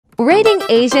Rating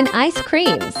Asian ice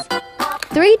creams.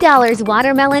 $3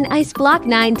 watermelon ice block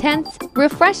 9/10,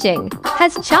 refreshing,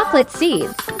 has chocolate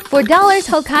seeds. $4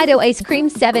 Hokkaido ice cream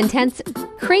 7/10,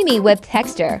 creamy whipped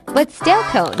texture, but stale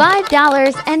cone.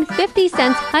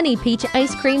 $5.50 honey peach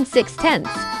ice cream 6/10,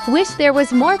 wish there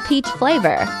was more peach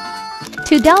flavor.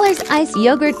 $2 ice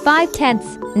yogurt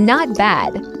 5/10, not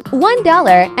bad.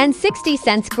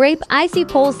 $1.60 grape icy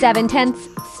pole 7/10,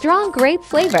 strong grape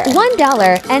flavor.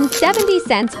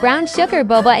 $1.70 brown sugar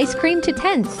boba ice cream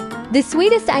 2/10, the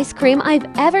sweetest ice cream I've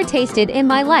ever tasted in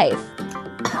my life.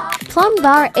 Plum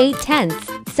bar 8/10,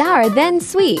 sour then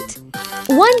sweet.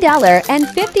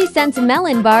 $1.50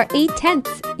 melon bar 8/10,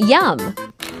 yum.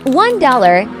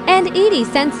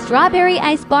 $1.80 strawberry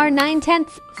ice bar 9/10,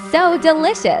 so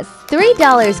delicious.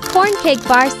 $3 corn cake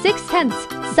bar 6/10,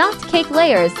 soft cake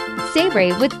layers,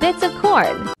 savory with bits of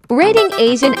corn. Rating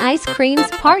Asian ice creams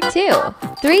part 2.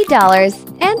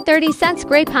 $3.30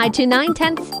 grape haichu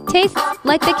 9/10, tastes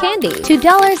like the candy.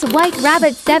 $2 white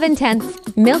rabbit 7/10,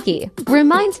 milky,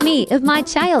 reminds me of my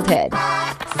childhood.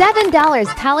 $7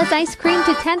 palace ice cream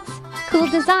 2/10, cool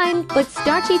design but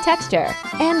starchy texture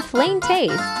and plain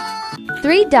taste.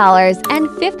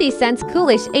 $3.50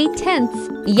 coolish 8/10,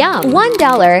 yum.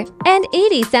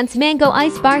 $1.80 mango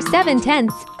ice bar 7/10,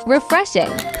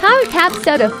 refreshing. Power cap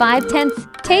soda 5/10,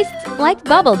 tastes like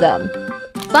bubblegum.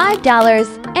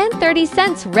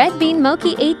 $5.30 red bean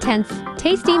mochi 8/10,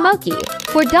 tasty mochi.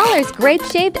 $4 grape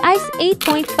shaved ice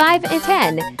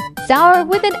 8.5/10, sour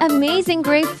with an amazing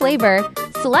grape flavor,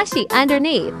 slushy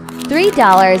underneath.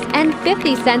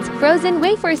 $3.50 frozen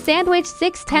wafer sandwich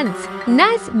 6/10,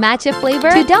 nice matcha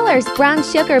flavor. $2 brown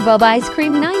sugar boba ice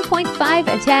cream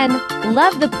 9.5/10,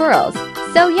 love the pearls,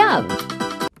 so yum.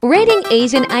 Rating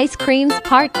Asian ice creams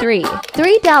part 3.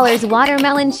 $3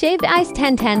 watermelon shaved ice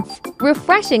 10/10,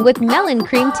 refreshing with melon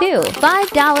cream too.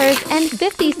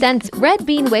 $5.50 red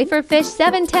bean wafer fish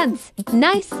 7/10,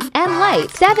 nice and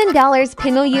light. $7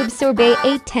 pinot yube sorbet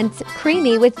 8/10,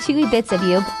 creamy with chewy bits of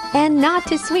yube and not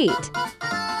too sweet.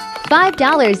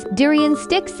 $5 durian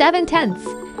stick 7/10,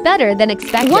 better than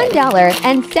expected.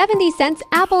 $1.70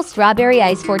 apple strawberry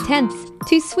ice 4/10,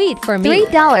 too sweet for me.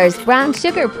 $3 brown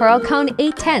sugar pearl cone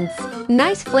 8/10,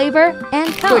 nice flavor and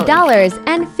cone.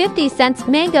 $4.50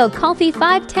 mango kulfi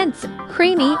 5/10,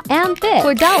 creamy and thick.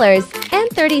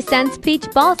 $4.30 peach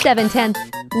ball 7/10,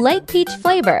 light peach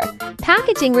flavor.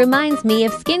 Packaging reminds me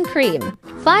of skin cream.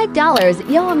 $5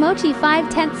 yoamochi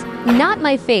 5/10, not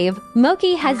my fave,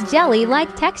 mochi has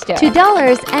jelly-like texture.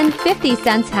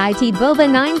 $2.50 high tea boba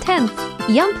 9/10,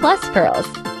 yum plus pearls.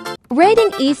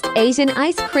 Rating East Asian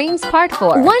ice creams part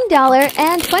 4.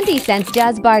 $1.20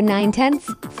 jazz bar 9/10,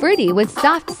 fruity with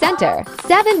soft center.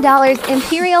 $7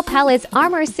 Imperial Palace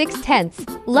Armor 6/10,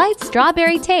 light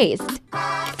strawberry taste.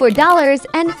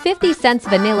 $4.50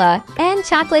 vanilla and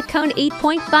chocolate cone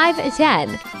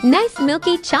 8.5/10, nice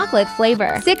milky chocolate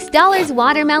flavor. $6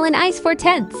 watermelon ice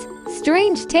 4/10,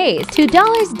 strange taste.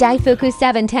 $2 daifuku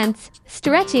 7/10,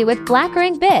 stretchy with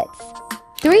blackcurrant bits.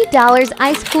 $3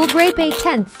 ice cool grape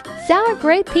 8/10, sour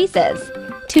grape pieces.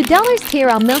 $2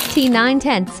 Tira milk tea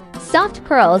 9/10, soft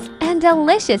pearls and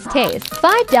delicious taste.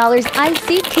 $5 ice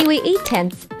seed kiwi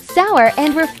 8/10, sour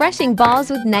and refreshing balls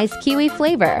with nice kiwi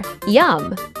flavor,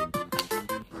 yum.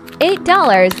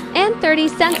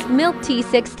 $8.30 milk tea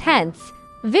 6/10,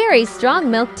 very strong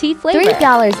milk tea flavor.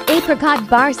 $3 apricot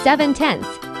bar 7/10,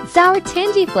 sour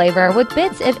tangy flavor with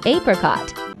bits of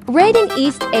apricot. Rating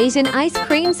East Asian ice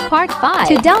creams part 5.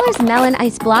 $2 melon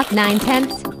ice block 9/10,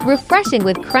 refreshing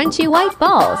with crunchy white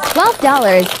balls.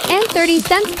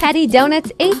 $12.30 patty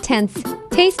donuts 8/10,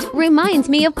 taste reminds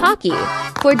me of Pocky.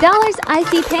 $4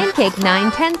 icy pancake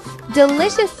 9/10,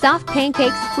 delicious soft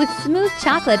pancakes with smooth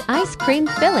chocolate ice cream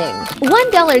filling.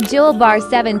 $1 jewel bar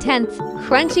 7/10,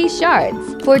 crunchy shards.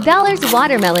 $4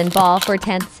 watermelon ball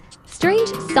 4/10,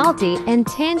 strange, salty, and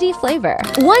tangy flavor.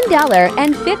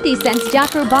 $1.50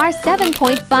 Jakru bar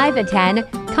 7.5/10,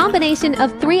 combination of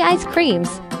 3 ice creams,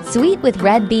 sweet with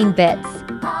red bean bits.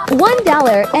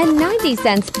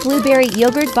 $1.90 blueberry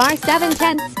yogurt bar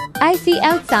 7/10, icy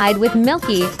outside with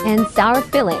milky and sour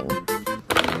filling.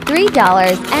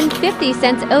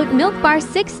 $3.50 oat milk bar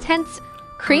 6/10,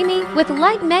 creamy with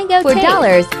light mango taste.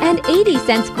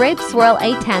 $4.80 grape swirl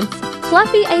 8/10,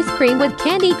 fluffy ice cream with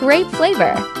candy grape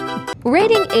flavor.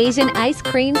 Rating Asian ice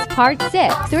creams part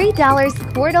 6. $3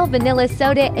 Squirtle vanilla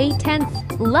soda 8/10,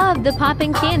 love the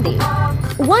popping candy.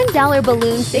 $1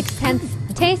 balloon 6/10,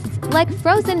 tastes like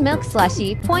frozen milk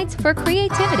slushy, points for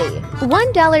creativity.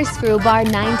 $1 screw bar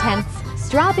 9/10,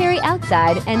 strawberry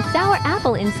outside and sour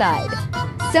apple inside.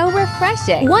 So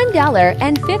refreshing.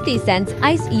 $1.50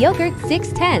 iced yogurt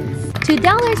 6/10.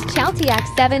 $2 Chaltiac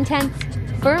 7/10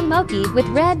 firm mochi with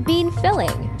red bean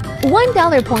filling.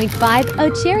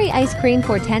 $1.50 cherry ice cream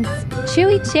 4/10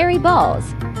 chewy cherry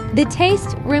balls. The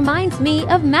taste reminds me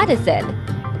of Madison.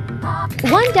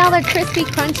 $1 crispy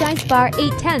crunch ice bar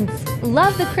 8/10.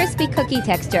 Love the crispy cookie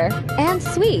texture and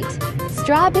sweet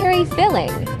strawberry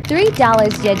filling.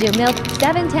 $3 Jeju milk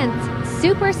 7/10.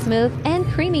 Super smooth and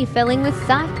creamy filling with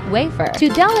soft wafer.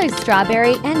 $2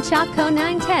 strawberry and choco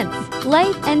 9/10.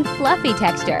 Light and fluffy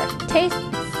texture. Tastes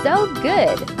so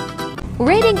good.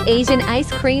 Rating Asian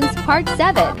ice creams part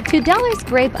 7. $2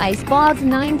 grape ice balls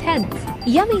 9/10.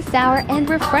 Yummy sour and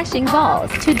refreshing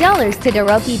balls. $2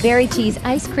 Todoroki berry cheese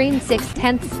ice cream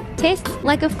 6/10. Tastes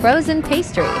like a frozen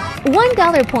pastry.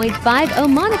 $1.50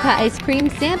 Monica ice cream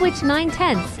sandwich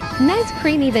 9/10. Nice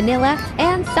creamy vanilla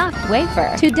and soft wafer.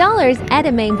 $2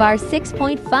 edamame bar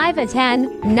 6.5 a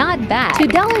 10. Not bad.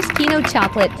 $2 Kino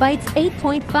chocolate bites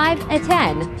 8.5 a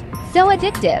 10. So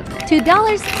addictive.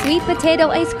 $2 sweet potato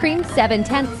ice cream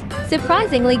 7/10.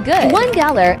 Surprisingly good.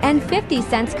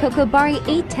 $1.50 Cocoa Barry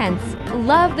 8/10.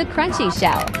 Love the crunchy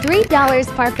shell. $3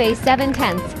 Parfait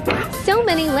 7/10. So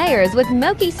many layers with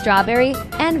mochi strawberry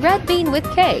and red bean with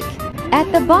cake.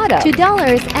 At the bottom,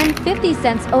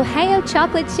 $2.50 Ohio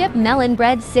chocolate chip melon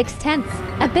bread 6/10.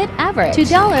 A bit average.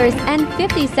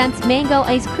 $2.50 mango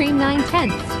ice cream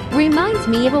 9/10. Reminds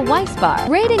me of a Weiss bar.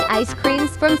 Rating ice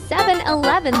creams from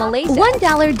 7-Eleven Malaysia.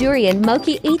 $1 durian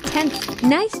mochi 8/10.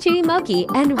 Nice chewy mochi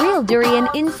and real durian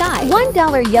inside.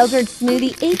 $1 yogurt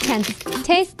smoothie 8/10.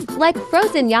 Tastes like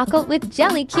frozen Yakult with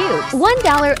jelly cubes.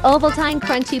 $1 Ovaltine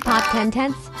crunchy pop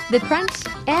 10/10. The crunch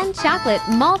and chocolate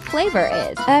malt flavor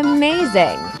is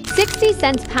amazing. 60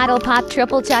 cents paddle pop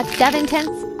triple shot 7/10.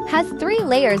 Has 3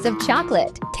 layers of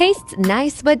chocolate. Tastes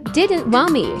nice but didn't wow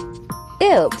me.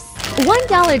 Oops.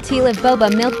 $1 tea leaf boba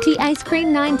milk tea ice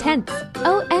cream 9/10.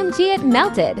 OMG, it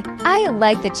melted. I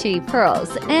like the chewy pearls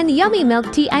and yummy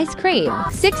milk tea ice cream.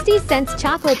 60 cents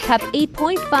chocolate cup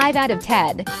 8.5 out of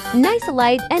 10. Nice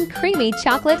light and creamy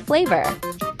chocolate flavor.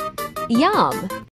 Yum.